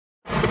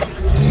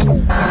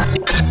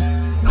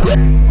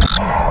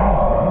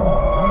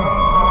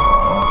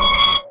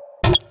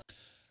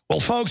Well,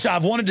 folks,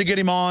 I've wanted to get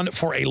him on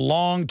for a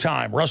long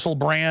time. Russell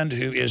Brand,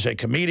 who is a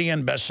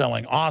comedian,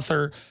 best-selling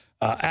author,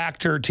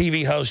 actor,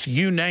 TV host,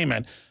 you name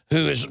it,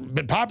 who has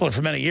been popular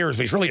for many years,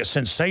 but he's really a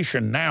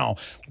sensation now.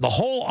 The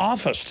whole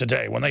office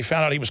today, when they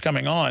found out he was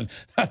coming on,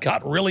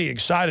 got really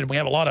excited. We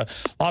have a lot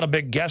of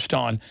big guests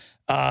on.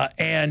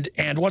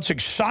 And what's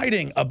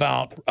exciting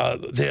about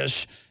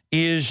this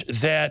is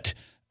that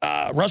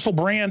Russell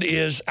Brand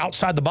is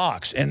outside the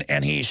box,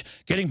 and he's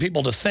getting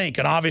people to think.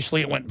 And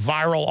obviously it went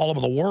viral all over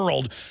the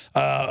world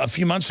a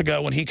few months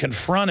ago when he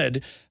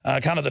confronted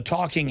kind of the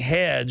talking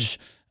heads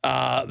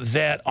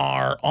that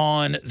are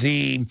on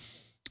the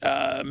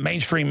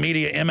mainstream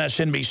media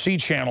MSNBC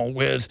channel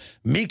with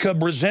Mika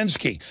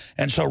Brzezinski.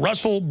 And so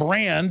Russell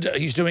Brand,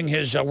 he's doing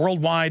his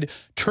worldwide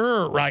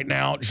tour right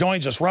now,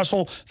 joins us.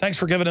 Russell, thanks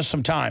for giving us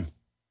some time.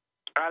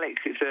 Alex,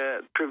 it's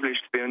a privilege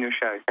to be on your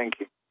show. Thank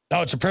you.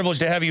 Oh, it's a privilege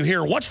to have you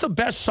here. What's the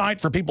best site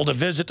for people to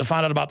visit to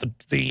find out about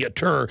the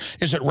tour?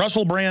 Is it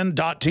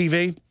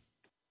russellbrand.tv?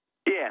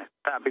 Yeah,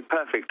 that'd be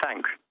perfect.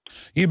 Thanks.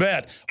 You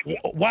bet.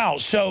 Wow.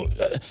 So,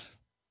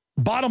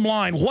 bottom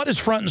line, what is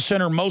front and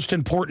center most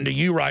important to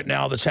you right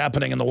now that's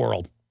happening in the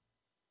world?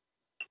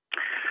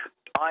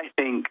 I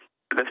think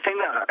the thing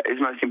that is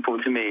most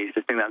important to me is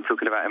the thing that I'm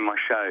talking about in my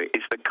show.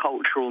 It's the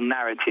cultural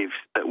narratives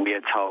that we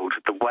are told,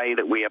 the way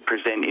that we are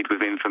presented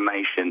with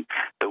information,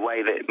 the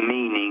way that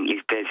meaning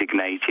is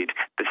designated,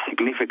 the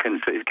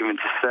significance that is given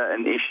to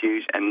certain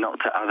issues and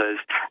not to others,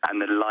 and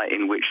the light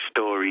in which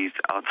stories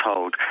are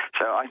told.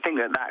 So I think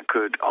that that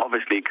could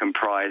obviously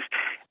comprise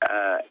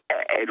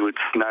Edward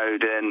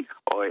Snowden,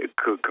 or it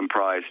could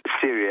comprise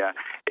Syria.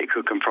 It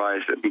could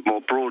comprise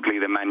more broadly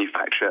the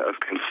manufacture of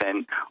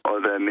consent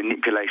or the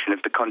manipulation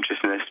of the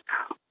consciousness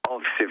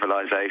of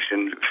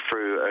civilization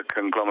through a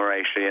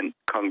conglomeration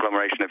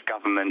of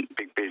government,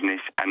 big business,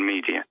 and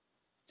media.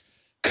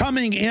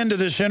 Coming into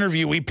this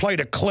interview, we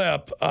played a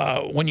clip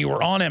when you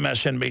were on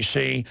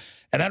MSNBC,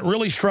 and that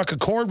really struck a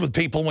chord with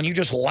people when you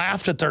just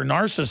laughed at their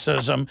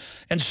narcissism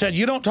and said,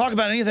 you don't talk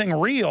about anything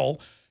real.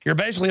 You're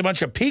basically a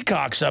bunch of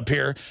peacocks up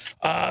here.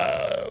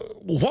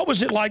 What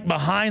was it like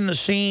behind the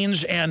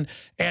scenes? And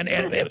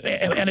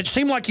it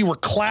seemed like you were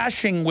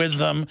clashing with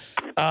them,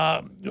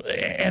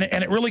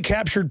 and it really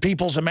captured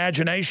people's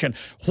imagination.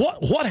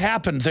 What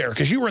happened there?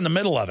 Because you were in the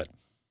middle of it.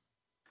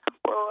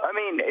 Well, I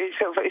mean,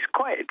 it's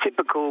quite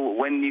typical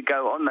when you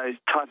go on those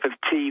type of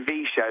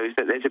TV shows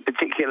that there's a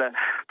particular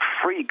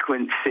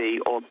frequency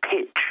or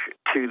pitch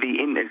to the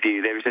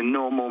interview. There is a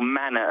normal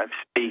manner of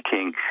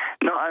speaking,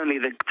 not only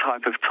the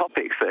type of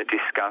topics that are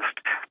discussed,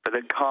 but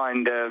the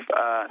kind of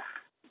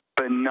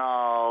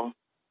banal,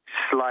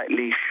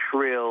 slightly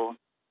shrill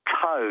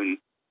tone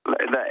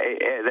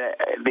that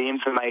the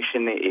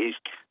information is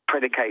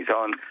predicates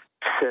on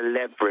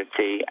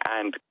celebrity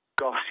and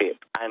gossip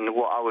and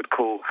what I would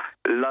call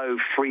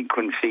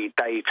low-frequency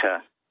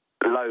data,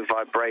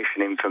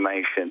 low-vibration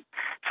information.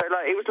 So,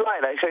 it was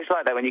like that. So it's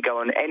like that when you go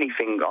on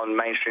anything on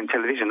mainstream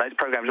television. Those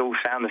programs all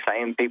sound the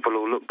same. People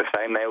all look the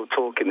same. They all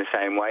talk in the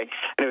same way.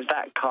 And it was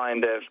that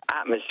kind of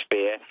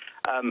atmosphere.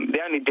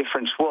 The only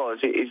difference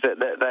is that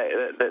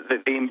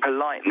the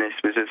impoliteness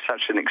was of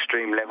such an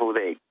extreme level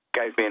that it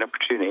gave me an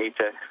opportunity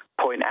to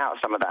point out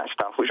some of that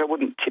stuff, which I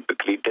wouldn't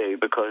typically do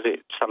because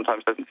it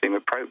sometimes doesn't seem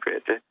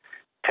appropriate to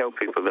tell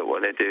people that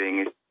what they're doing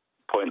is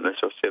pointless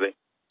or silly.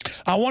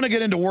 I want to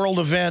get into world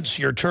events,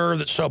 your tour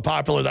that's so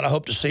popular that I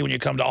hope to see when you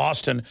come to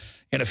Austin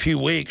in a few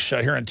weeks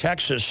here in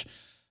Texas.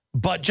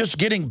 But just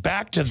getting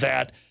back to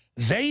that,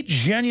 they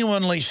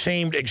genuinely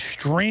seemed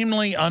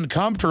extremely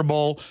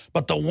uncomfortable,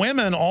 but the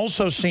women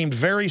also seemed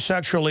very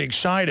sexually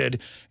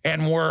excited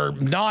and were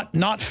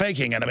not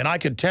faking it. I mean, I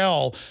could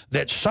tell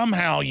that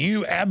somehow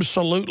you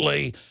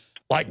absolutely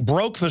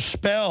broke the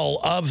spell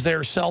of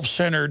their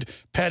self-centered,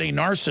 petty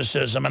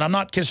narcissism. And I'm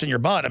not kissing your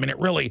butt. I mean, it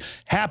really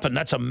happened.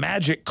 That's a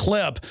magic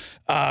clip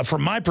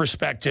from my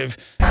perspective.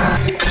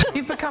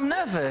 You've become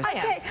nervous.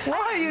 Why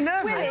are you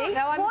nervous? Really?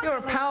 You're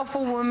a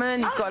powerful woman.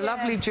 You've got a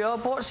lovely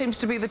job. What seems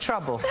to be the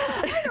trouble?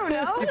 I don't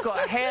know. You've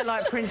got a hair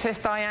like Princess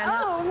Diana.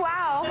 Oh,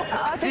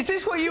 wow. Is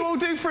this what you all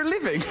do for a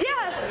living?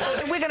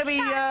 Yes. We're going to be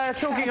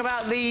talking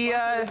about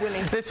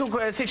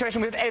the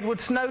situation with Edward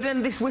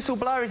Snowden, this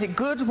whistleblower. Is it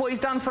good, what he's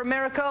done for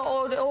America,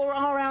 or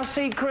are our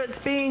secrets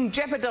being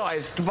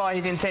jeopardized by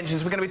his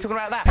intentions? We're going to be talking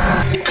about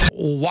that.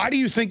 Why do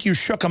you think you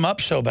shook him up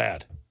so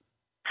bad?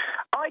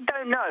 I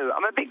don't know.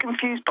 I'm a bit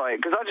confused by it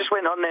because I just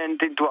went on there and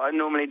did what I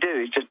normally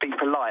do, is just be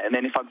polite. And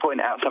then if I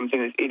point out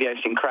something that's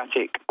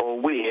idiosyncratic or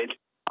weird,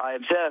 I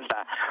observe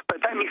that.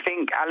 But don't you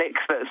think, Alex,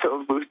 that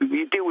sort of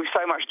you deal with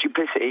so much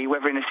duplicity,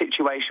 whether in a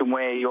situation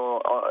where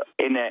you're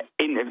in an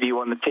interview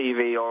on the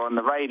TV or on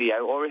the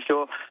radio, or if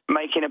you're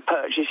making a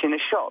purchase in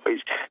a shop, is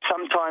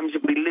sometimes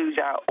we lose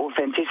our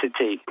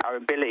authenticity, our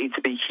ability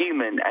to be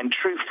human and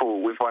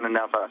truthful with one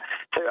another.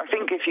 So I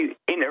think if you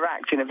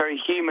interact in a very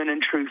human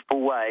and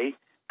truthful way,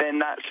 then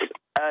that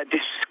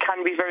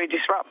can be very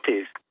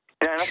disruptive.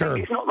 You know, and Sure. I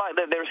think it's not like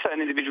that there are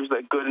certain individuals that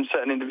are good and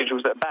certain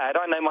individuals that are bad.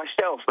 I know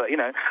myself that, you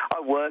know, I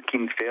work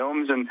in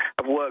films and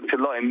I've worked a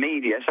lot in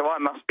media, so I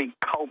must be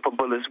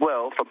culpable as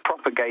well for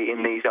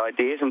propagating these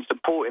ideas and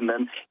supporting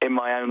them in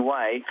my own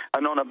way.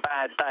 And on a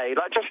bad day,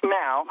 like just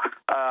now,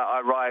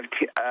 I arrived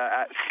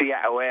at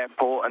Seattle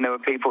Airport and there were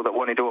people that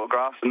wanted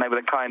autographs, and they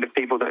were the kind of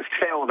people that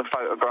sell the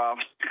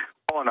photographs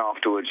on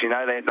afterwards. You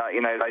know, they like,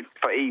 you know, like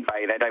for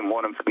eBay, they don't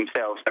want them for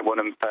themselves, they want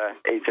them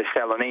to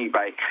sell on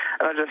eBay.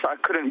 And I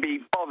couldn't be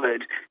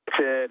bothered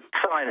to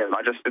sign them.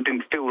 I just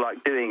didn't feel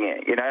like doing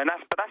it, you know. And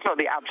but that's not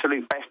the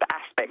absolute best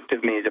aspect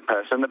of me as a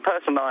person. The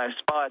person I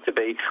aspire to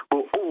be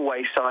will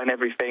always sign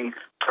everything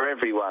for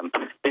everyone,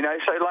 you know.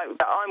 So like,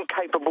 I'm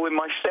capable in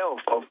myself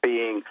of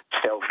being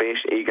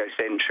selfish,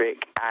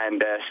 egocentric,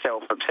 and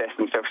self-obsessed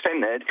and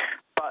self-centered.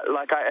 But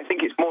like, I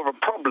think it's more of a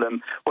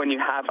problem when you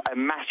have a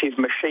massive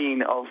machine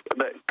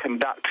that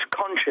conducts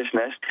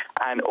consciousness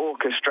and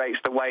orchestrates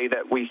the way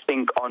that we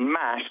think en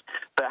masse,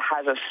 that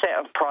has a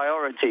set of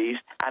priorities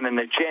and an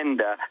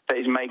agenda that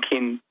is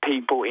making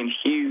people in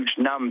huge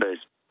numbers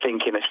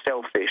think in a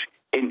selfish,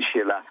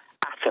 insular,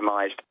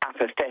 atomized,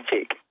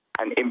 apathetic,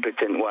 and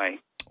impotent way.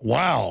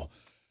 Wow.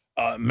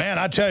 Man,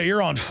 I tell you,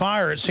 you're on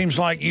fire. It seems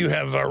like you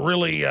have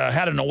really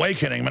had an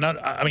awakening.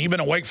 I mean, you've been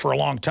awake for a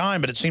long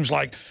time, but it seems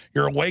like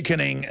your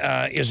awakening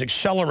is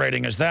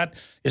accelerating. Is that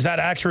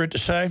accurate to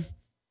say?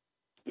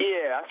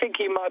 Yeah, I think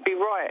you might be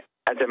right,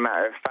 as a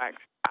matter of fact,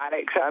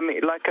 Alex. I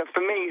mean, like,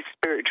 for me,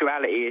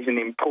 spirituality is an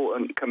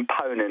important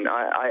component.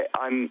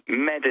 I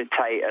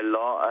meditate a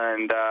lot,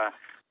 and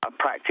I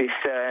practice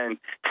certain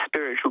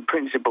spiritual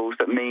principles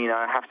that mean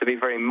I have to be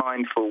very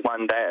mindful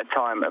one day at a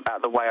time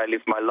about the way I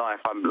live my life.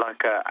 I'm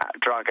like a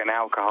drug and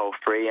alcohol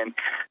free, and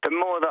the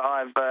more that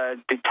I've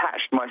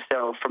detached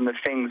myself from the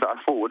things that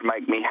I thought would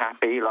make me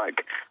happy,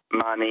 like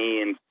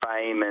money and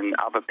fame and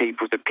other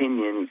people's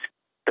opinions,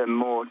 the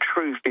more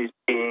truth is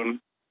being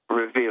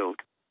revealed.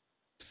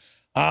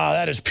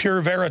 That is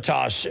pure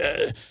veritas,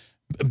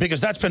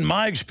 because that's been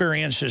my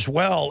experience as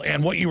well.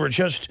 And what you were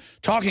just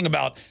talking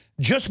about,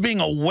 just being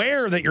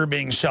aware that you're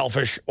being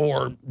selfish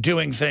or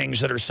doing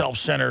things that are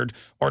self-centered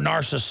or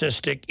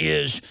narcissistic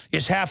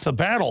is half the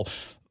battle.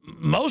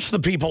 Most of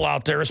the people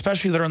out there,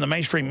 especially that are in the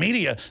mainstream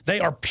media, they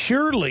are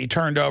purely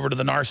turned over to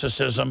the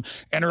narcissism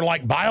and are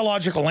like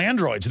biological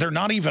androids. They're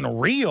not even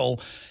real.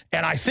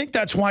 And I think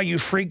that's why you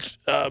freaked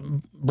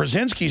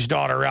Brzezinski's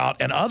daughter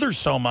out and others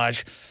so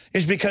much,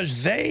 is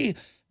because they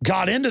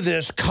got into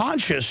this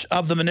conscious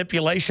of the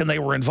manipulation they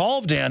were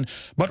involved in,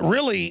 but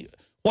really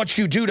what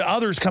you do to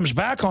others comes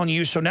back on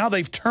you. So now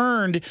they've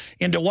turned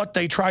into what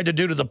they tried to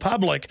do to the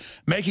public,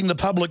 making the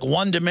public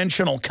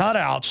one-dimensional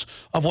cutouts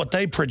of what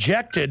they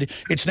projected.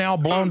 It's now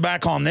blown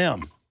back on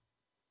them.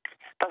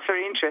 That's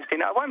very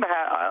interesting. I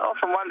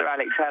often wonder,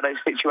 Alex, how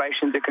those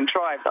situations are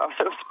contrived. I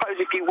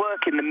suppose if you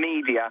work in the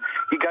media,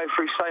 you go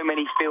through so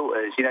many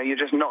filters. You know, you're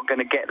just not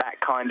going to get that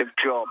kind of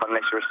job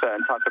unless you're a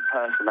certain type of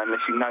person,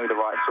 unless you know the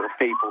right sort of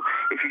people.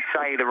 If you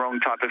say the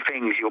wrong type of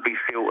things, you'll be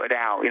filtered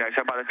out. You know,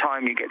 so by the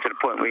time you get to the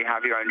point where you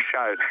have your own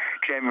show,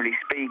 generally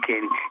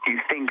speaking,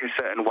 you think a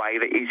certain way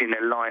that is in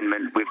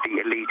alignment with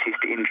the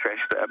elitist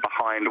interests that are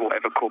behind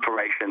whatever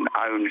corporation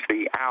owns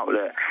the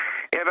outlet.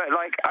 Yeah, but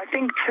like, I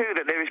think too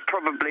that there is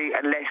probably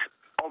a less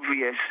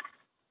obvious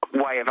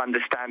way of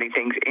understanding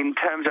things in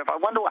terms of, I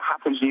wonder what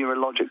happens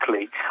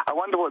neurologically. I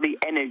wonder what the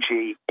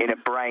energy in a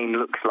brain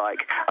looks like.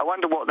 I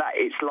wonder what that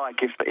it's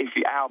like if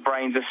our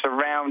brains are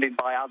surrounded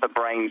by other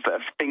brains that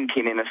are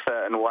thinking in a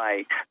certain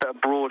way, that are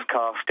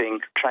broadcasting,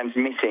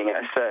 transmitting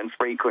at a certain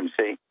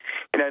frequency.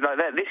 You know, like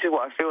that, this is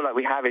what I feel like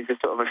we have, is a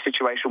sort of a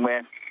situation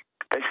where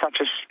there's such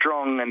a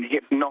strong and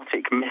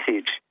hypnotic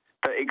message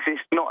that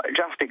exists not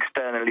just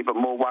externally but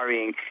more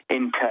worrying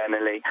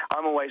internally.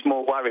 I'm always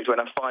more worried when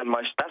I find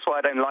that's why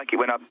I don't like it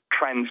when I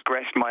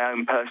transgress my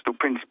own personal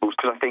principles,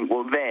 because I think,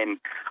 well, then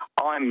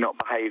I'm not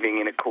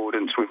behaving in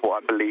accordance with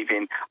what I believe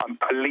in. I'm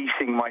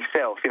policing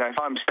myself. You know, if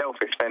I'm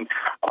selfish, then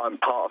I'm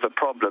part of the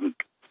problem.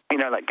 You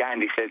know, like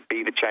Gandhi says,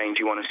 be the change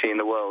you want to see in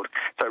the world.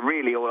 So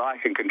really all I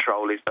can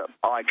control is that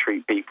I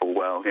treat people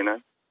well, you know?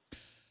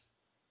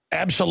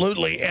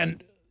 Absolutely.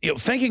 And you know,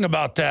 thinking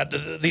about that,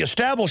 the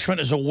establishment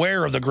is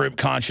aware of the group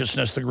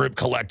consciousness, the group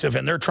collective,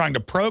 and they're trying to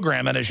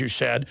program it, as you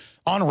said,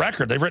 on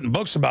record. They've written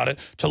books about it,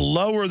 to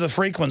lower the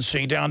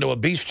frequency down to a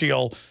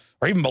bestial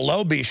or even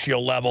below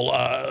bestial level,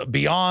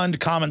 beyond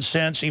common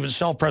sense, even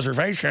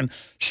self-preservation,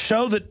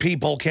 so that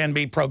people can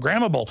be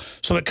programmable.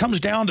 So it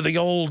comes down to the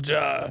old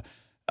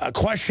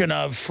question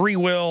of free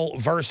will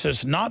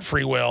versus not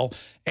free will.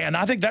 And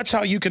I think that's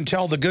how you can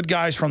tell the good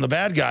guys from the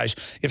bad guys.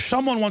 If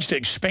someone wants to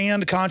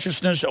expand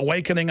consciousness,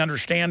 awakening,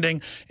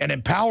 understanding, and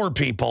empower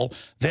people,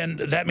 then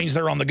that means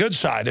they're on the good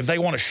side. If they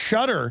want to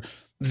shutter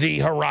the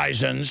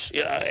horizons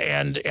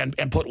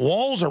and put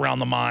walls around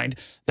the mind,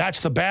 that's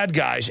the bad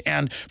guys.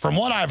 And from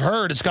what I've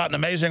heard, it's gotten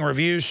amazing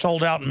reviews,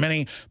 sold out in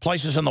many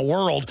places in the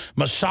world.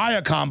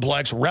 Messiah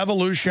Complex,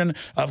 Revolution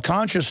of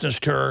Consciousness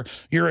Tour.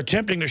 You're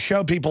attempting to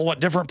show people what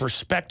different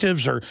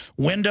perspectives or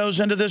windows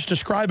into this.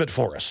 Describe it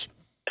for us.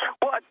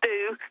 What I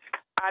do,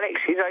 Alex,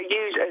 is I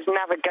use as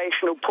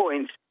navigational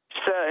points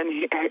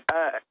certain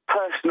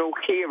personal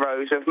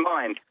heroes of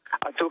mine.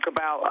 I talk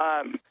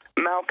about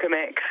Malcolm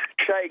X,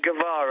 Che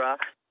Guevara,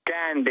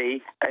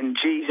 Gandhi, and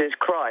Jesus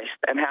Christ,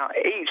 and how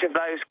each of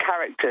those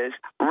characters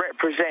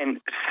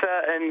represent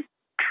certain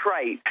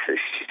traits,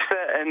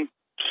 certain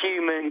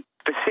human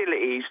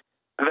facilities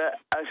that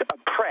are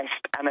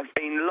oppressed and have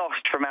been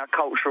lost from our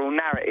cultural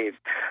narrative.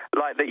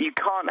 Like that you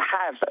can't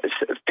have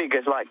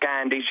figures like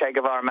Gandhi, Che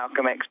Guevara,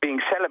 Malcolm X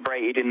being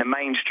celebrated in the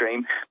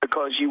mainstream,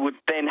 because you would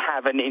then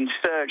have an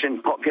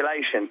insurgent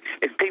population.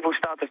 If people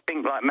start to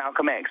think like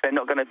Malcolm X, they're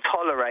not going to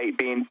tolerate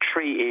being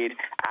treated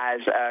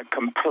as a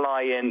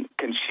compliant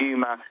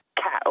consumer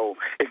cattle.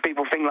 If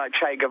people think like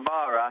Che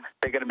Guevara,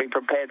 they're going to be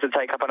prepared to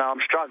take up an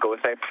armed struggle.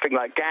 If they think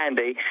like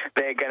Gandhi,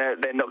 they're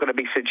not going to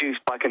be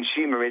seduced by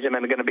consumerism, and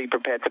they're going to be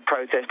prepared to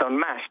protest en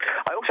masse.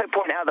 I also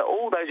point out that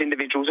all those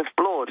individuals are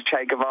flawed.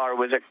 Che Guevara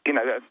was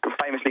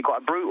famously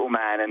quite a brutal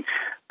man and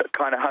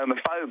kind of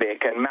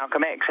homophobic, and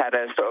Malcolm X had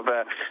a sort of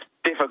a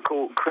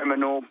difficult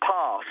criminal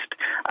past,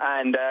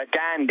 and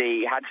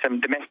Gandhi had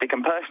some domestic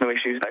and personal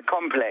issues that are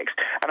complex.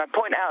 And I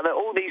point out that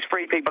all these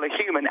three people are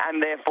human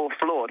and therefore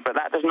flawed, but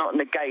that does not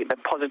negate the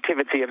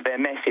positivity of their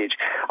message.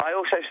 I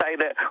also say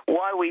that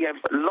while we have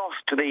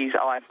lost these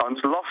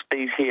icons, lost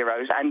these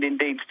heroes, and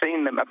indeed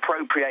seen them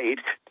appropriated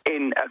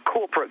in a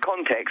corporate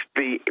context,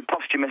 the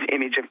posthumous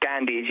image of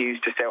Gandhi is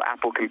used to sell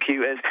Apple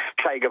computers.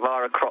 Che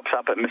Guevara crops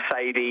up at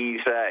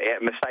Mercedes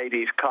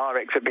car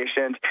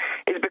exhibitions.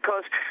 Is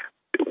because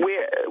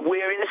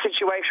we're in a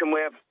situation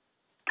where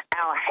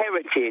our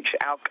heritage,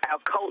 our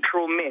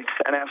cultural myths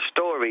and our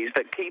stories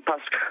that keep us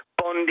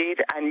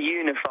bonded and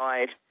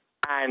unified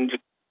and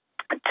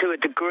to a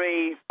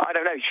degree, I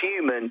don't know,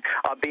 human,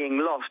 are being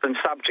lost and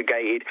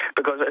subjugated,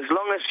 because as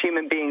long as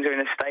human beings are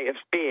in a state of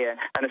fear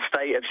and a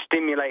state of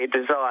stimulated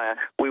desire,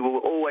 we will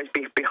always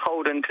be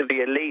beholden to the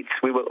elites.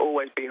 We will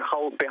always be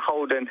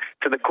beholden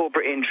to the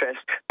corporate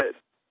interests that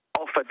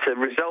offer to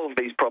resolve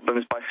these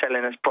problems by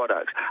selling us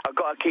products. I've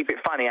got to keep it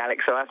funny,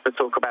 Alex, so I have to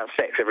talk about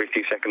sex every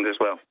few seconds as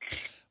well.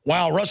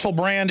 Wow, Russell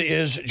Brand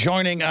is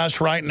joining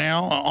us right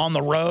now on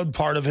the road,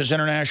 part of his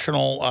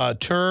international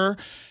tour.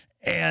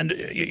 And,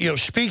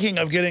 speaking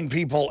of getting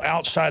people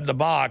outside the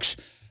box,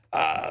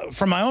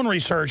 from my own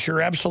research,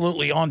 you're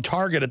absolutely on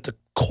target at the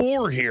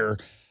core here,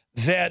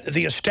 that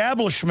the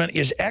establishment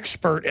is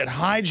expert at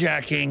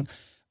hijacking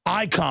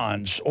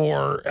icons,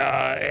 or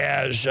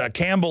as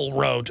Campbell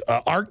wrote,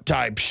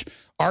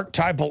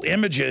 archetypal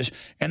images,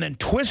 and then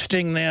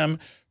twisting them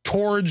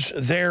towards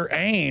their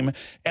aim,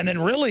 and then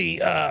really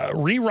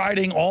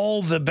rewriting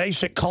all the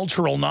basic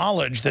cultural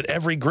knowledge that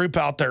every group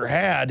out there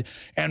had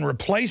and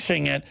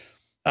replacing it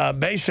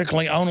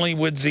basically only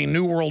with the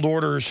New World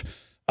Order's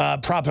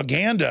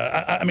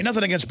propaganda. I mean,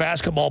 nothing against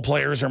basketball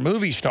players or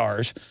movie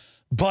stars,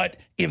 but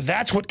if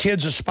that's what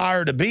kids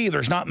aspire to be,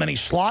 there's not many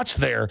slots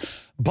there.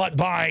 But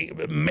by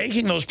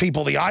making those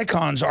people the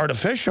icons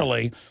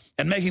artificially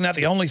and making that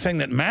the only thing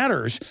that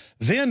matters,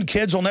 then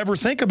kids will never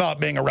think about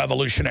being a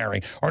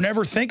revolutionary, or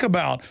never think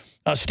about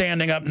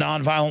standing up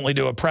nonviolently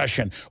to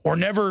oppression, or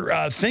never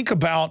think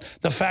about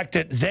the fact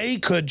that they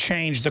could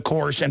change the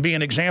course and be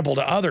an example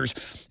to others.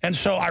 And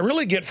so I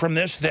really get from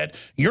this that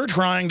you're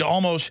trying to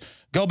almost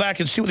go back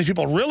and see what these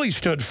people really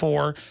stood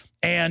for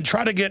and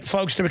try to get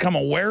folks to become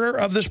aware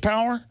of this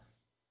power?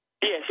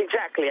 Yes,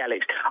 exactly,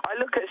 Alex. I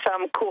look at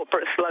some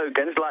corporate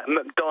slogans like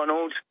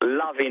McDonald's,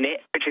 loving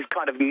it, which is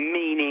kind of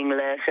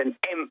meaningless and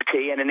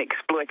empty and an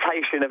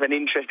exploitation of an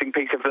interesting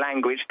piece of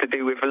language to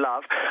do with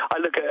love. I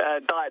look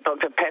at Diet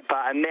Dr. Pepper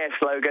and their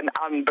slogan,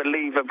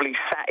 unbelievably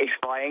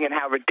satisfying, and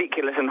how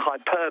ridiculous and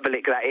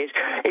hyperbolic that is.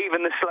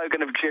 Even the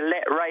slogan of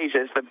Gillette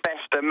razors, the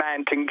best a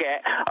man can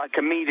get, I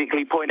can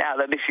immediately point out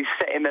that this is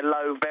setting the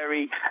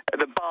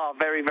bar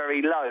very,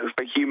 very low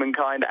for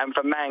humankind and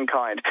for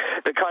mankind.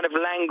 The kind of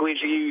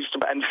language used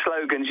and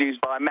slogans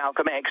used by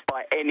Malcolm X,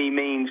 by any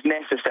means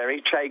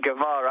necessary. Che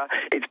Guevara,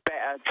 it's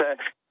better to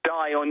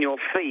die on your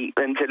feet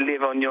than to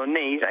live on your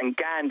knees. And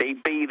Gandhi,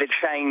 be the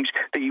change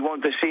that you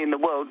want to see in the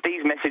world.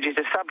 These messages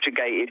are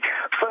subjugated.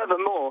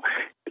 Furthermore,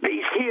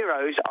 these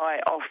heroes I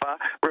offer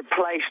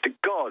replaced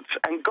gods,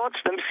 and gods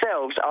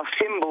themselves are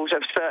symbols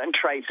of certain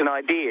traits and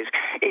ideas.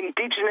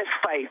 Indigenous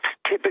faiths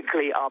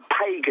typically are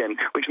pagan,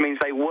 which means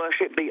they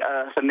worship the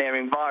earth and their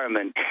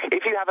environment.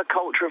 If you have a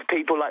culture of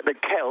people like the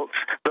Celts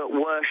that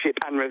worship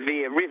and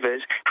revere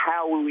rivers,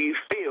 how will you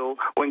feel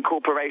when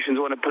corporations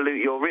want to pollute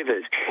your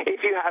rivers?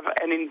 If you have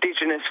an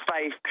indigenous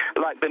faith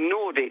like the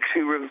Nordics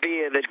who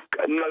revere the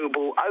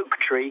noble oak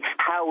tree,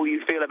 how will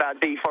you feel about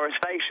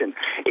deforestation?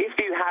 If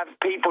you have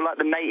people like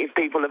the native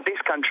people of this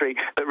country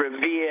that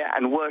revere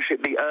and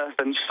worship the earth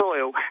and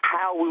soil,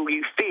 how will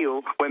you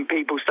feel when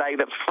people say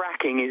that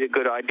fracking is a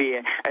good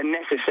idea and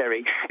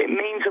necessary? It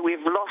means that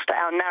we've lost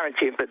our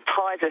narrative that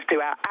ties us to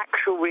our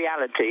actual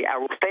reality,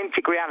 our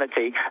authentic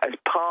reality, as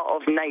part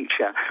of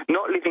nature,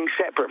 not living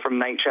separate from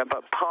nature,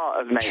 but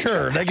part of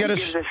nature. Sure, they get us.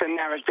 It gives us a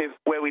narrative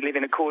where we live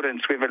in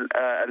accordance with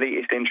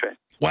elitist interest.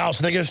 Wow,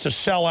 so they get us to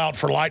sell out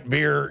for light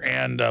beer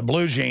and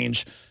blue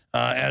jeans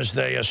as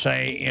they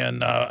say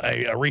in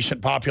a recent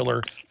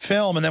popular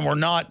film, and then we're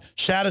not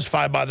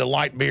satisfied by the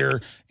light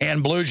beer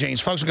and blue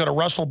jeans. Folks can go to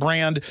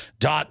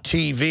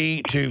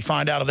russellbrand.tv to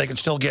find out if they can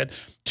still get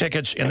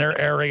tickets in their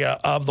area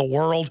of the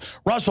world.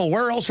 Russell,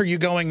 where else are you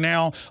going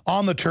now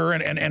on the tour,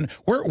 and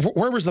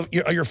where was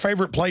your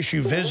favorite place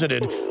you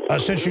visited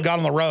since you got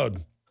on the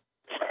road?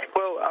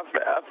 Well,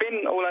 I've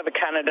been all over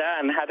Canada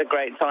and had a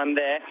great time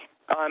there.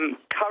 I'm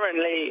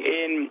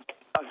currently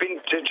I've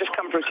just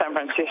come from San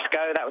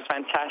Francisco. That was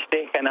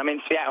fantastic. And I'm in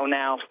Seattle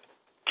now.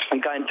 I'm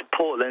going to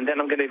Portland.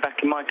 Then I'm going to be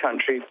back in my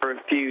country for a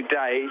few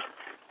days.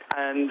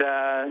 And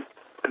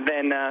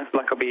then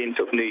I'll be in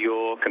sort of New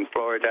York and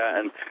Florida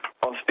and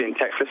Austin,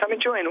 Texas. I'm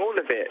enjoying all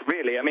of it,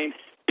 really. I mean,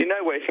 you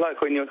know what it's like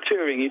when you're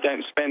touring. You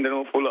don't spend an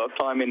awful lot of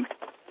time in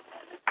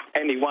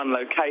any one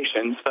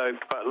location. So,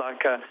 but I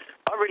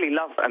really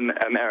love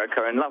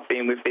America and love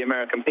being with the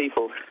American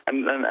people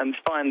and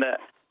find that,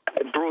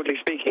 broadly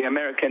speaking,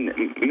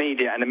 American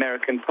media and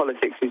American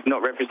politics is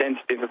not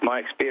representative of my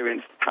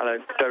experience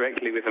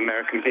directly with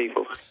American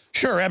people.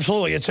 Sure,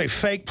 absolutely. It's a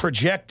fake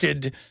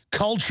projected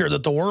culture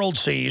that the world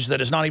sees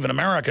that is not even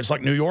America. It's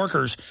like New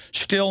Yorkers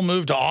still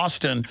move to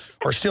Austin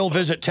or still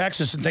visit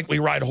Texas and think we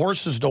ride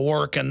horses to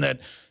work and that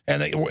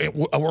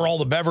we're all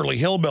the Beverly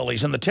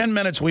Hillbillies. In the 10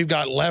 minutes we've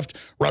got left,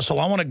 Russell,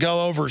 I want to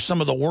go over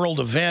some of the world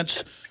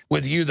events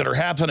with you that are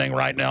happening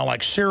right now,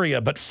 like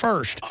Syria. But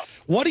first,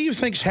 what do you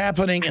think's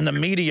happening in the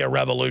media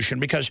revolution?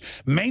 Because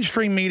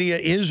mainstream media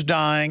is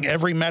dying.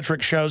 Every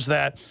metric shows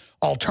that.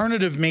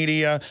 Alternative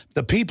media,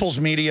 the people's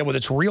media with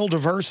its real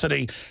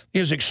diversity,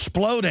 is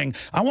exploding.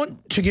 I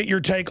want to get your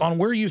take on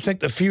where you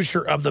think the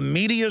future of the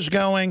media is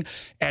going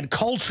and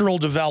cultural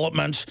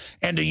developments.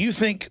 And do you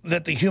think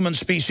that the human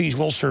species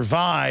will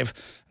survive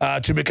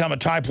to become a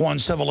Type 1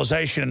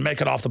 civilization and make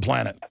it off the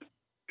planet?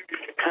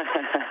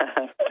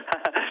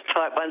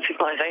 Type 1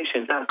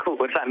 civilization. Oh, cool.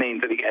 What does that mean?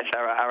 Do we get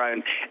our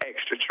own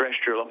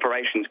extraterrestrial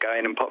operations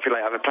going and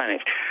populate other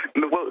planets?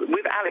 Well,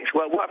 with Alex,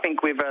 what I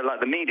think with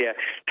the media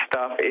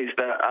stuff is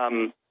that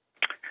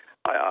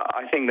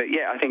I think that,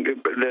 I think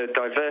the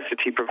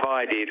diversity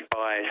provided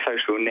by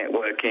social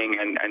networking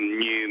and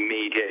new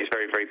media is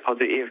very, very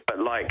positive. But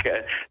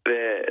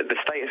the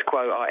status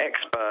quo are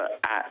expert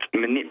at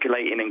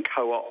manipulating and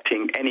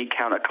co-opting any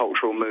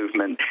countercultural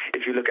movement.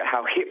 If you look at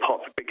how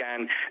hip-hop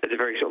began as a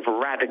very sort of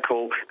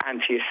radical,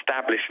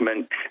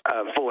 anti-establishment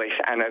voice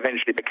and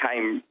eventually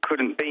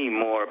couldn't be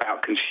more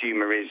about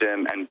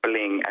consumerism and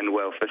bling and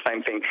wealth. The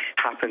same thing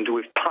happened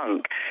with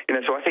punk.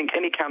 So I think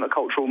any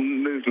countercultural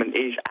movement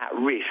is at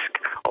risk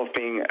of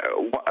being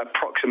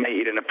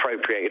approximated and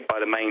appropriated by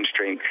the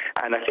mainstream.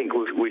 And I think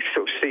we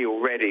sort of see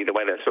already the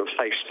way that sort of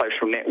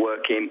social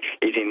networking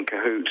is in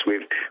cahoots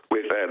with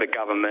the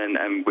government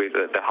and with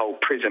the whole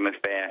PRISM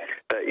affair,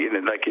 that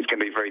it's going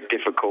to be very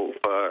difficult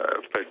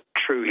for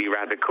truly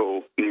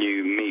radical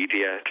new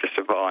media to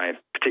survive,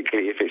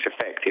 particularly if it's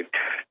effective.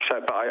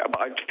 But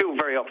I feel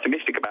very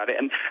optimistic about it.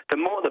 And the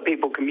more that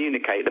people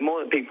communicate, the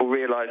more that people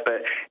realize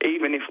that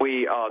even if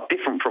we are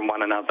different from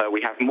one another,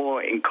 we have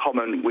more in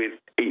common with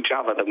each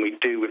other than we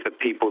do with the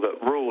people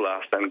that rule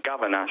us and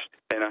govern us,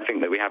 then I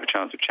think that we have a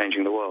chance of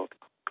changing the world.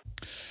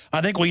 I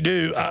think we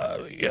do.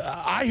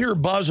 I hear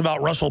buzz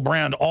about Russell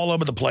Brand all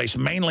over the place,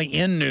 mainly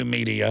in new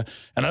media.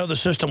 And I know the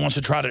system wants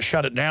to try to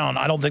shut it down.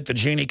 I don't think the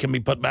genie can be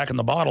put back in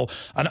the bottle.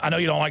 I know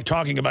you don't like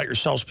talking about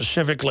yourself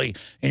specifically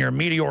in your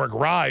meteoric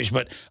rise,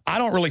 but I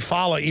don't really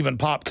follow even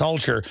pop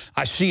culture.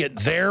 I see it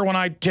there when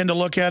I tend to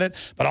look at it,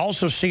 but I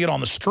also see it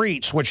on the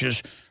streets, which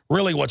is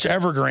really what's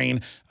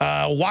evergreen.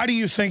 Why do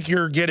you think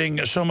you're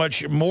getting so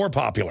much more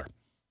popular?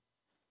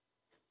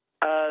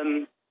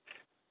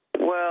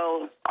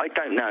 Well, I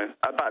don't know,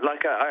 but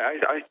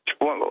I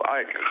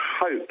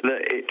hope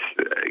that it's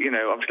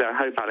obviously I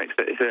hope, Alex,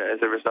 that it's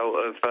as a result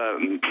of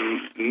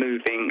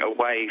moving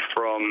away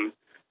from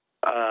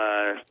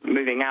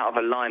moving out of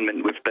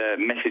alignment with the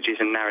messages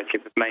and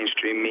narrative of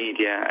mainstream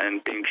media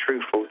and being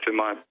truthful to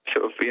my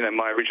sort of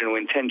my original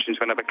intentions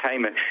when I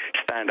became a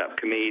stand-up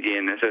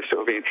comedian, as a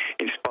sort of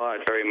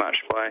inspired very much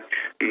by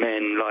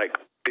men like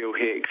Bill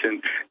Hicks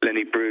and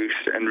Lenny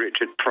Bruce and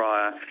Richard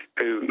Pryor,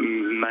 who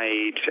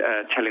made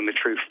telling the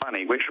truth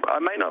funny, which I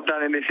may not have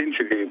done in this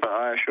interview, but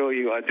I assure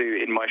you I do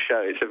in my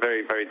show. It's a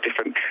very, very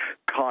different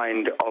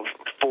kind of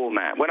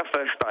format. When I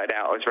first started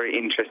out, I was very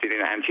interested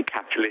in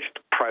anti-capitalist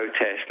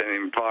protest and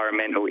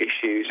environmental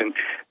issues, and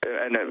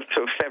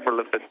sort of several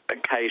of the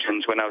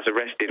occasions when I was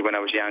arrested when I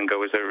was younger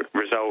was a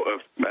result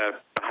of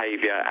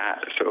behaviour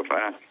at sort of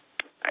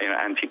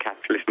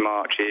anti-capitalist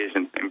marches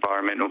and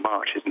environmental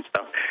marches and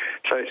stuff.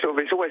 So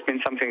it's always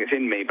been something that's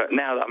in me. But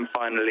now that I'm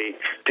finally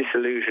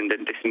disillusioned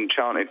and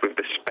disenchanted with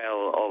the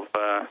spell of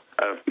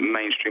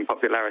mainstream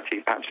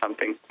popularity, perhaps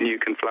something new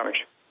can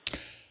flourish.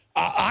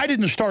 I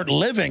didn't start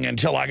living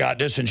until I got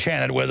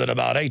disenchanted with it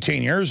about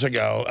 18 years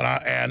ago.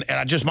 And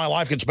I just, my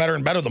life gets better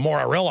and better the more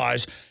I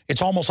realize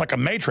it's almost like a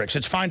matrix.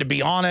 It's fine to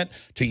be on it,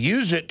 to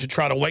use it, to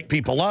try to wake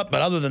people up.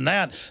 But other than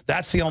that,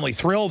 that's the only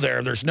thrill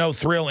there. There's no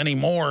thrill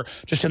anymore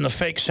just in the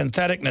fake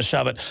syntheticness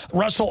of it.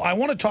 Russell, I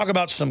want to talk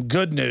about some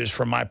good news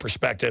from my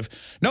perspective.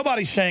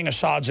 Nobody's saying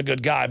Assad's a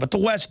good guy, but the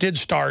West did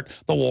start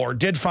the war,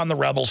 did fund the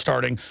rebels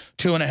starting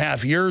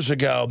 2.5 years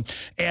ago.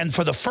 And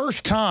for the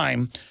first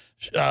time,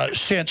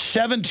 since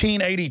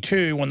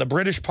 1782, when the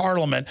British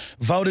Parliament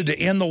voted to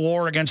end the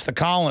war against the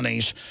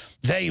colonies,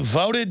 they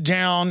voted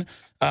down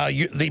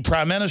the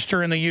Prime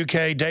Minister in the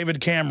UK,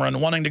 David Cameron,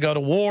 wanting to go to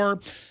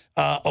war.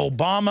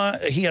 Obama,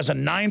 he has a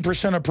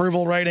 9%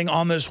 approval rating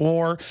on this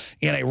war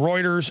in a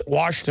Reuters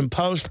Washington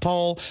Post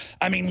poll.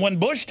 I mean, when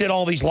Bush did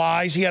all these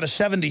lies, he had a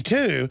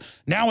 72.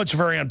 Now it's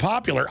very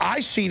unpopular.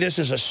 I see this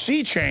as a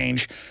sea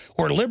change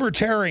where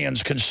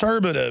libertarians,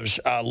 conservatives,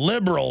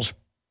 liberals,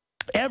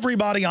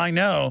 everybody I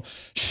know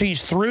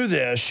sees through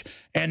this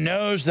and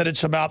knows that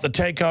it's about the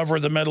takeover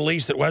of the Middle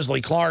East that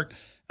Wesley Clark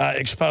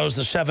exposed,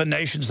 the 7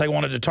 nations they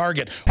wanted to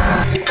target.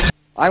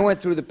 I went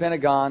through the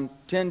Pentagon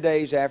 10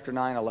 days after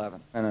 9/11,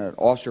 and an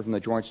officer from the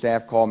Joint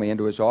Staff called me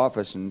into his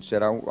office and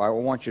said, I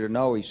want you to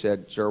know, he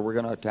said, sir, we're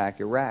going to attack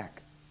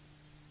Iraq.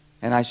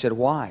 And I said,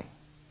 why?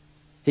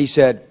 He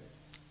said,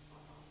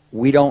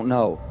 we don't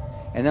know.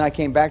 And then I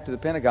came back to the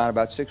Pentagon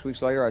about 6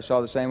 weeks later. I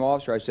saw the same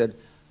officer. I said,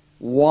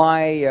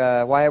 why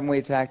haven't we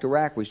attacked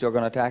Iraq? We still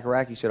going to attack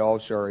Iraq? He said, oh,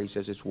 sir. He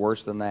says, it's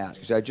worse than that.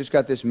 He said, I just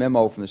got this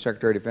memo from the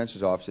Secretary of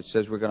Defense's office that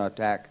says we're going to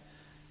attack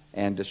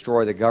and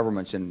destroy the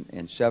governments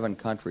in 7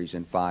 countries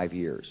in 5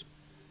 years.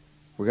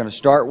 We're going to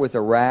start with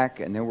Iraq,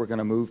 and then we're going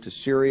to move to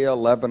Syria,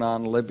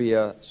 Lebanon,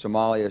 Libya,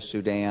 Somalia,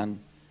 Sudan,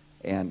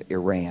 and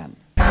Iran.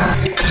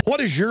 What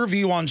is your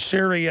view on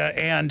Syria,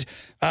 and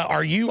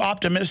are you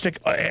optimistic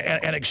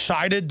and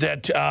excited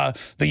that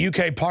the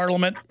UK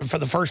Parliament, for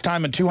the first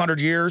time in 200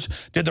 years,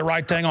 did the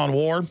right thing on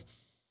war?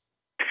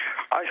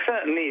 I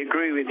certainly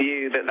agree with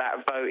you that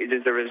that vote is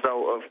as a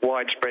result of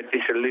widespread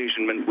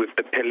disillusionment with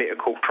the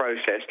political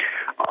process.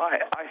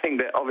 I think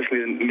that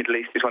obviously the Middle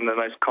East is one of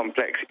the most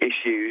complex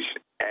issues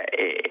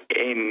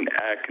in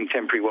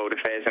contemporary world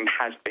affairs and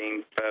has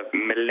been for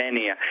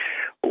millennia.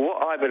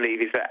 What I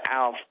believe is that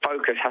our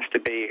focus has to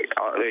be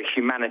the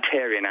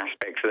humanitarian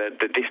aspects,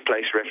 the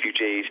displaced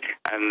refugees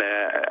and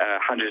the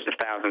hundreds of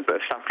thousands that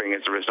are suffering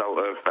as a result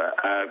of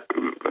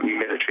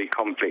military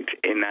conflict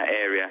in that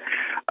area.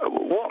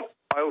 What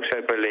I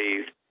also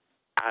believe,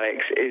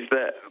 Alex, is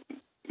that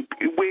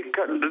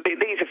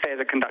these affairs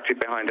are conducted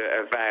behind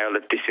a veil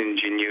of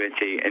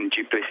disingenuity and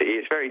duplicity.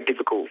 It's very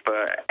difficult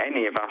for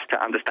any of us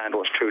to understand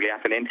what's truly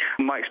happening.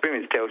 My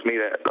experience tells me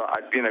that,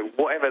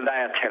 whatever they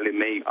are telling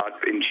me, I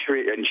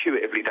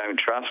intuitively don't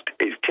trust.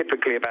 It's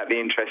typically about the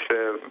interests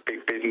of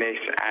big business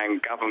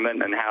and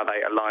government and how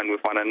they align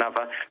with one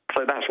another.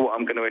 So that's what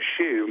I'm going to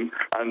assume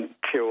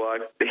until I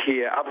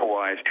hear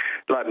otherwise.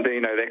 Like,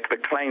 the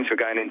claims for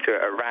going into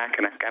Iraq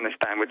and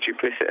Afghanistan were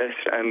duplicitous,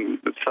 and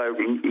so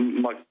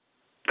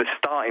the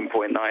starting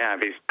point I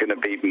have is going to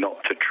be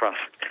not to trust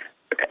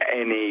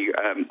any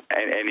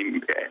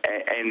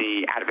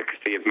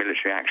advocacy of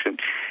military action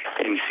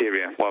in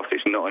Syria. Whilst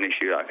it's not an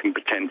issue that I can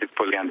pretend to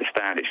fully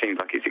understand, it seems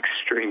like it's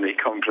extremely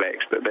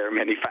complex, that there are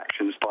many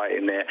factions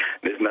fighting there.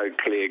 There's no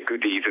clear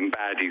goodies and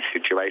baddies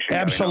situation.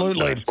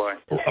 Absolutely.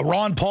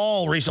 Ron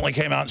Paul recently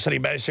came out and said he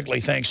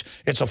basically thinks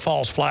it's a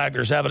false flag.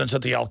 There's evidence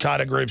that the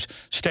al-Qaeda groups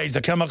staged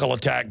the chemical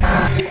attack.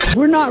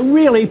 We're not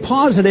really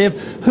positive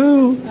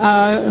who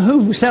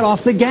set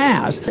off the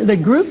gas. The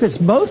group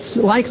that's most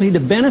likely to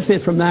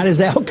benefit from that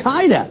is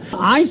al-Qaeda.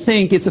 I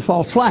think it's a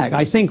false flag.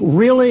 I think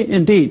really,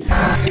 indeed.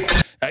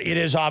 It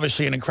is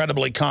obviously an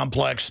incredibly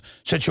complex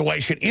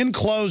situation. In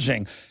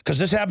closing, because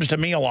this happens to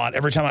me a lot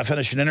every time I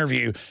finish an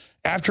interview,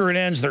 after it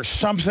ends, there's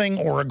something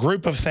or a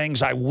group of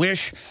things I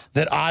wish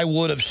that I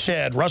would have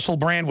said. Russell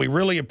Brand, we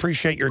really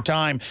appreciate your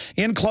time.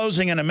 In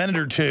closing, in a minute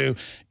or two,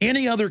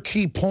 any other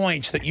key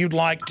points that you'd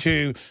like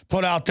to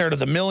put out there to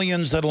the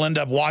millions that'll end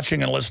up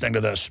watching and listening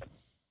to this?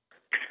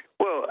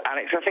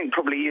 Alex, I think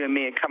probably you and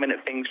me are coming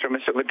at things from a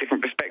sort of a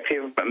different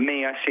perspective. But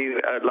me, I see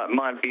like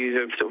my views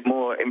are sort of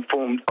more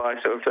informed by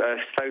sort of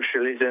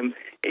socialism,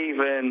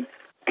 even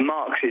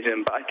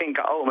Marxism. But I think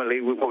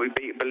ultimately what we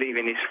believe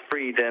in is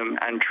freedom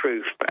and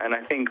truth. And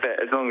I think that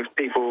as long as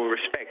people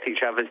respect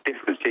each other's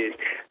differences,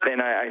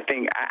 then I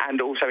think, and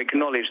also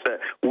acknowledge that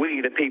we,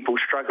 the people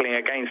struggling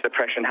against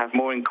oppression, have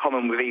more in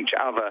common with each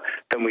other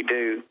than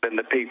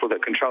the people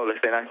that control us,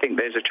 then I think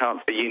there's a chance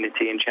for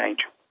unity and change.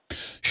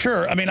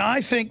 Sure. I mean,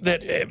 I think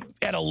that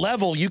at a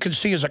level you can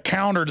see as a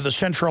counter to the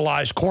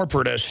centralized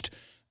corporatist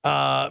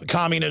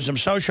communism,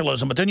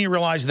 socialism, but then you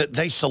realize that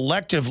they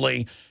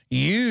selectively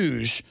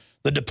use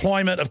the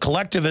deployment of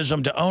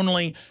collectivism to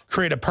only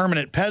create a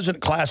permanent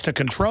peasant class to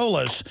control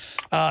us,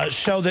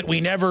 so that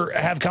we never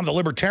have come to the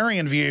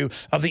libertarian view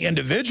of the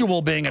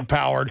individual being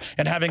empowered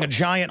and having a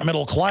giant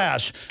middle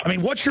class. I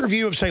mean, what's your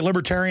view of, say,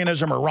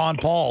 libertarianism or Ron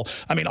Paul?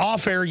 I mean,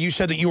 off air, you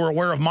said that you were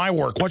aware of my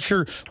work. What's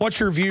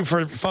your view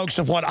for folks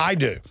of what I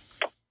do?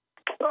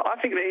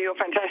 think that you're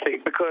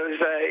fantastic because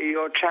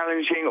you're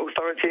challenging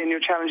authority and you're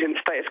challenging the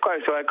status quo,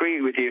 so I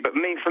agree with you. But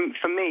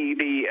for me,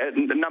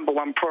 the number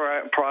one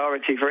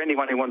priority for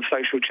anyone who wants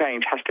social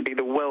change has to be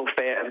the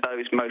welfare of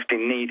those most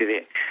in need of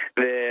it,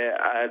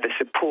 the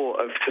support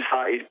of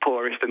society's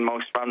poorest and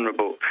most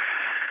vulnerable.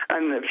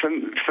 And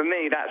for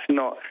me, that's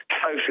not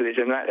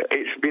socialism.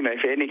 It's,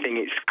 if anything,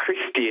 it's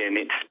Christian,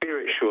 it's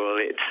spiritual,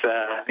 it's,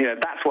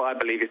 that's what I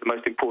believe is the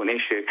most important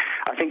issue.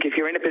 I think if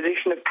you're in a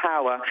position of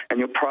power and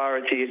your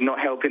priority is not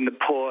helping the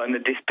poor and the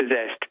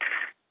dispossessed,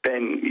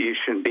 then you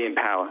shouldn't be in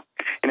power.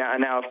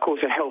 Now, of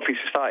course, a healthy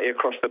society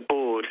across the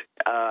board,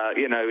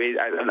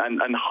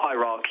 and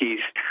hierarchies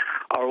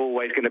are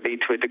always going to be,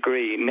 to a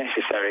degree,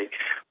 necessary.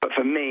 But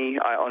for me,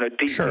 on a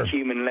deep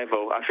human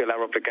level, I feel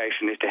our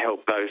obligation is to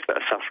help those that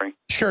are suffering.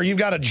 Sure, you've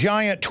got a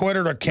giant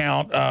Twitter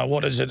account.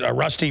 What is it?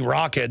 Rusty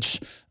Rockets.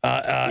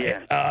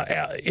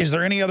 Is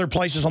there any other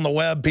places on the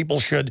web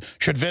people should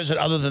visit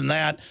other than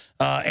that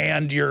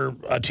and your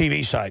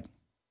TV site?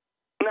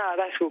 No,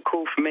 that's all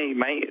cool for me,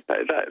 mate.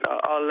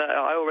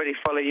 I already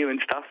follow you and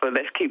stuff, but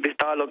let's keep this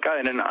dialogue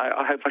going, and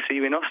I hope I see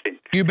you in Austin.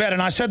 You bet,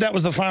 and I said that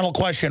was the final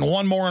question.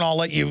 One more, and I'll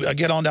let you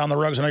get on down the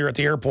road because I know you're at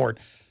the airport.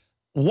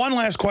 One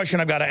last question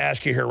I've got to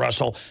ask you here,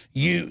 Russell.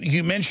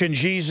 You mentioned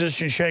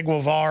Jesus and Che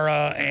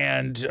Guevara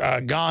and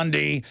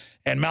Gandhi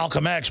and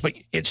Malcolm X, but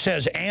it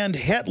says, and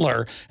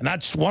Hitler, and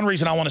that's one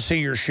reason I want to see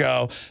your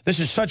show. This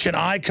is such an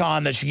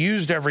icon that's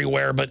used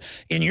everywhere, but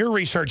in your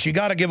research, you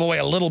got to give away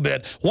a little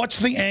bit. What's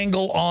the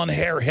angle on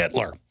Herr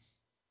Hitler?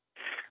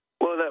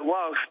 Well, that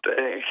whilst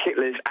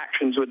Hitler's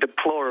actions were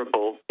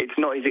deplorable, it's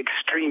not his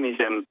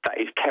extremism that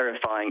is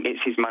terrifying, it's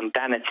his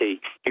mundanity.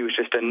 He was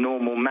just a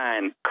normal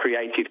man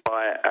created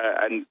by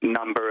a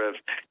number of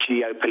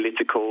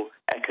geopolitical,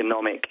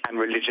 economic and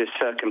religious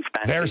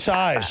circumstances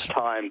Versailles. At that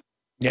time.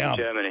 In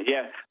Germany,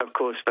 of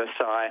course,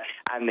 Versailles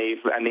and the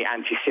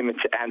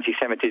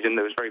anti-Semitism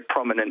that was very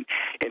prominent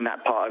in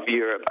that part of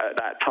Europe at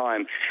that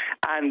time,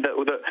 and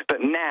but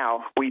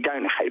now we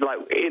don't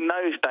in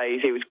those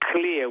days it was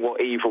clear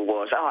what evil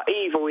was.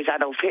 Evil is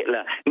Adolf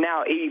Hitler.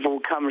 Now evil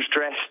comes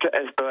dressed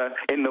as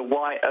in the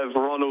white of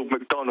Ronald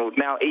McDonald.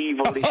 Now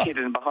evil is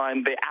hidden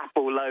behind the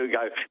Apple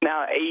logo.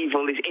 Now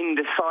evil is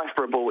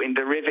indecipherable in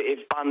derivative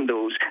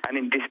bundles and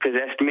in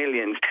dispossessed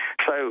millions.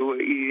 So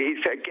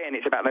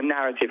it's about the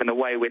narrative and the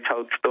way we're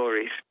told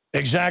stories.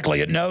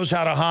 Exactly. It knows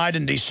how to hide,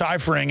 and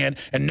deciphering it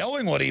and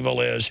knowing what evil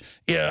is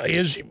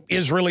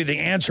really the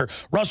answer.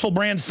 Russell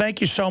Brand,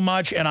 thank you so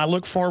much, and I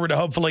look forward to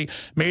hopefully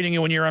meeting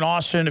you when you're in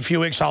Austin in a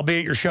few weeks. I'll be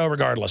at your show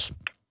regardless.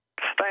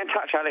 Stay in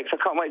touch, Alex. I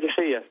can't wait to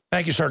see you.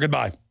 Thank you, sir.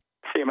 Goodbye.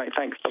 See you, mate.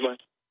 Thanks. Bye-bye.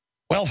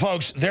 Well,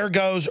 folks, there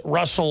goes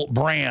Russell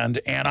Brand,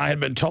 and I had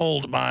been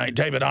told by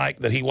David Icke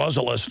that he was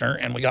a listener,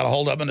 and we got a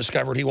hold of him and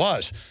discovered he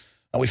was.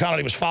 We found out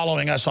he was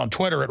following us on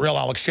Twitter at Real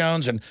Alex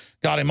Jones and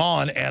got him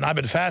on, and I've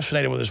been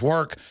fascinated with his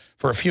work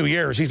for a few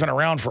years. He's been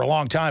around for a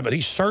long time, but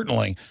he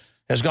certainly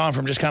has gone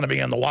from just kind of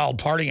being the wild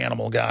party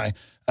animal guy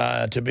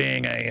to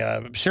being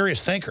a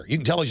serious thinker. You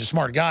can tell he's a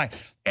smart guy.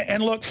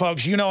 And look,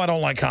 folks, you know I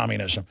don't like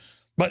communism,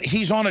 but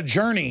he's on a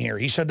journey here.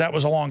 He said that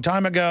was a long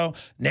time ago.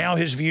 Now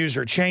his views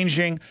are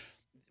changing.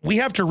 We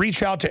have to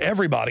reach out to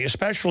everybody,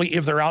 especially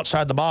if they're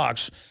outside the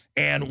box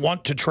and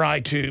want to try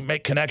to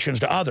make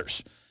connections to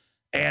others.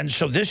 And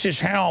so this is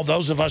how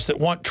those of us that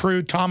want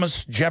true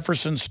Thomas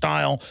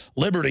Jefferson-style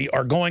liberty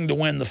are going to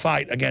win the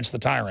fight against the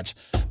tyrants.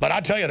 But I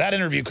tell you, that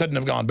interview couldn't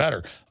have gone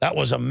better. That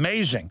was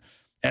amazing.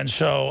 And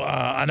so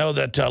I know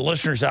that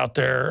listeners out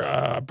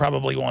there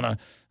probably want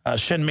to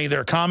send me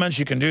their comments.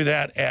 You can do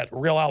that at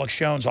Real Alex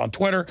Jones on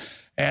Twitter.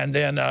 And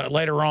then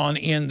later on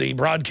in the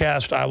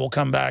broadcast, I will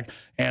come back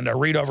and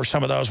read over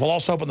some of those. We'll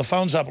also open the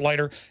phones up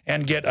later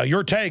and get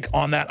your take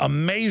on that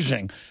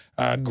amazing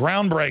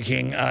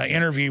groundbreaking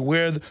interview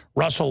with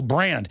Russell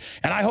Brand.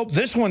 And I hope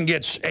this one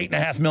gets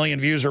 8.5 million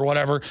views or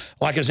whatever,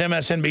 like his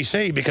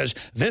MSNBC, because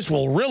this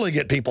will really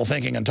get people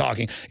thinking and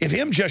talking. If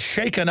him just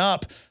shaking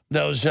up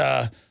those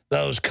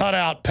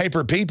cutout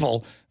paper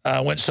people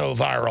went so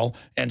viral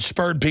and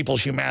spurred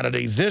people's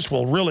humanity, this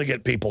will really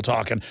get people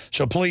talking.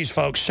 So please,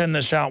 folks, send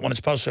this out when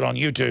it's posted on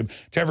YouTube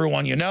to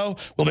everyone you know.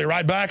 We'll be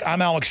right back.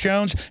 I'm Alex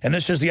Jones, and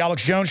this is The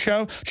Alex Jones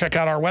Show. Check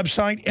out our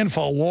website,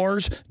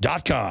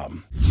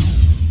 Infowars.com.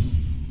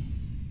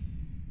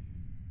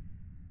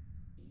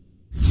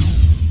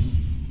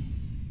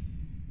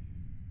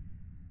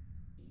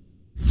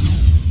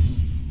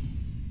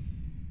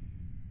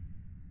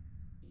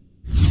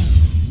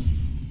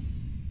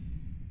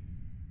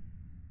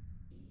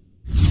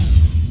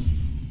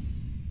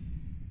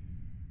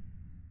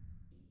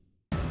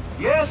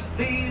 Yes,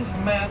 these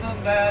men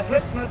and their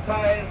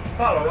hypnotized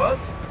followers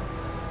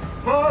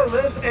call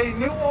this a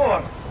new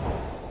order.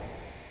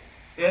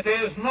 It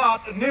is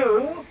not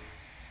new,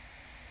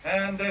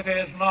 and it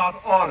is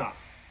not order.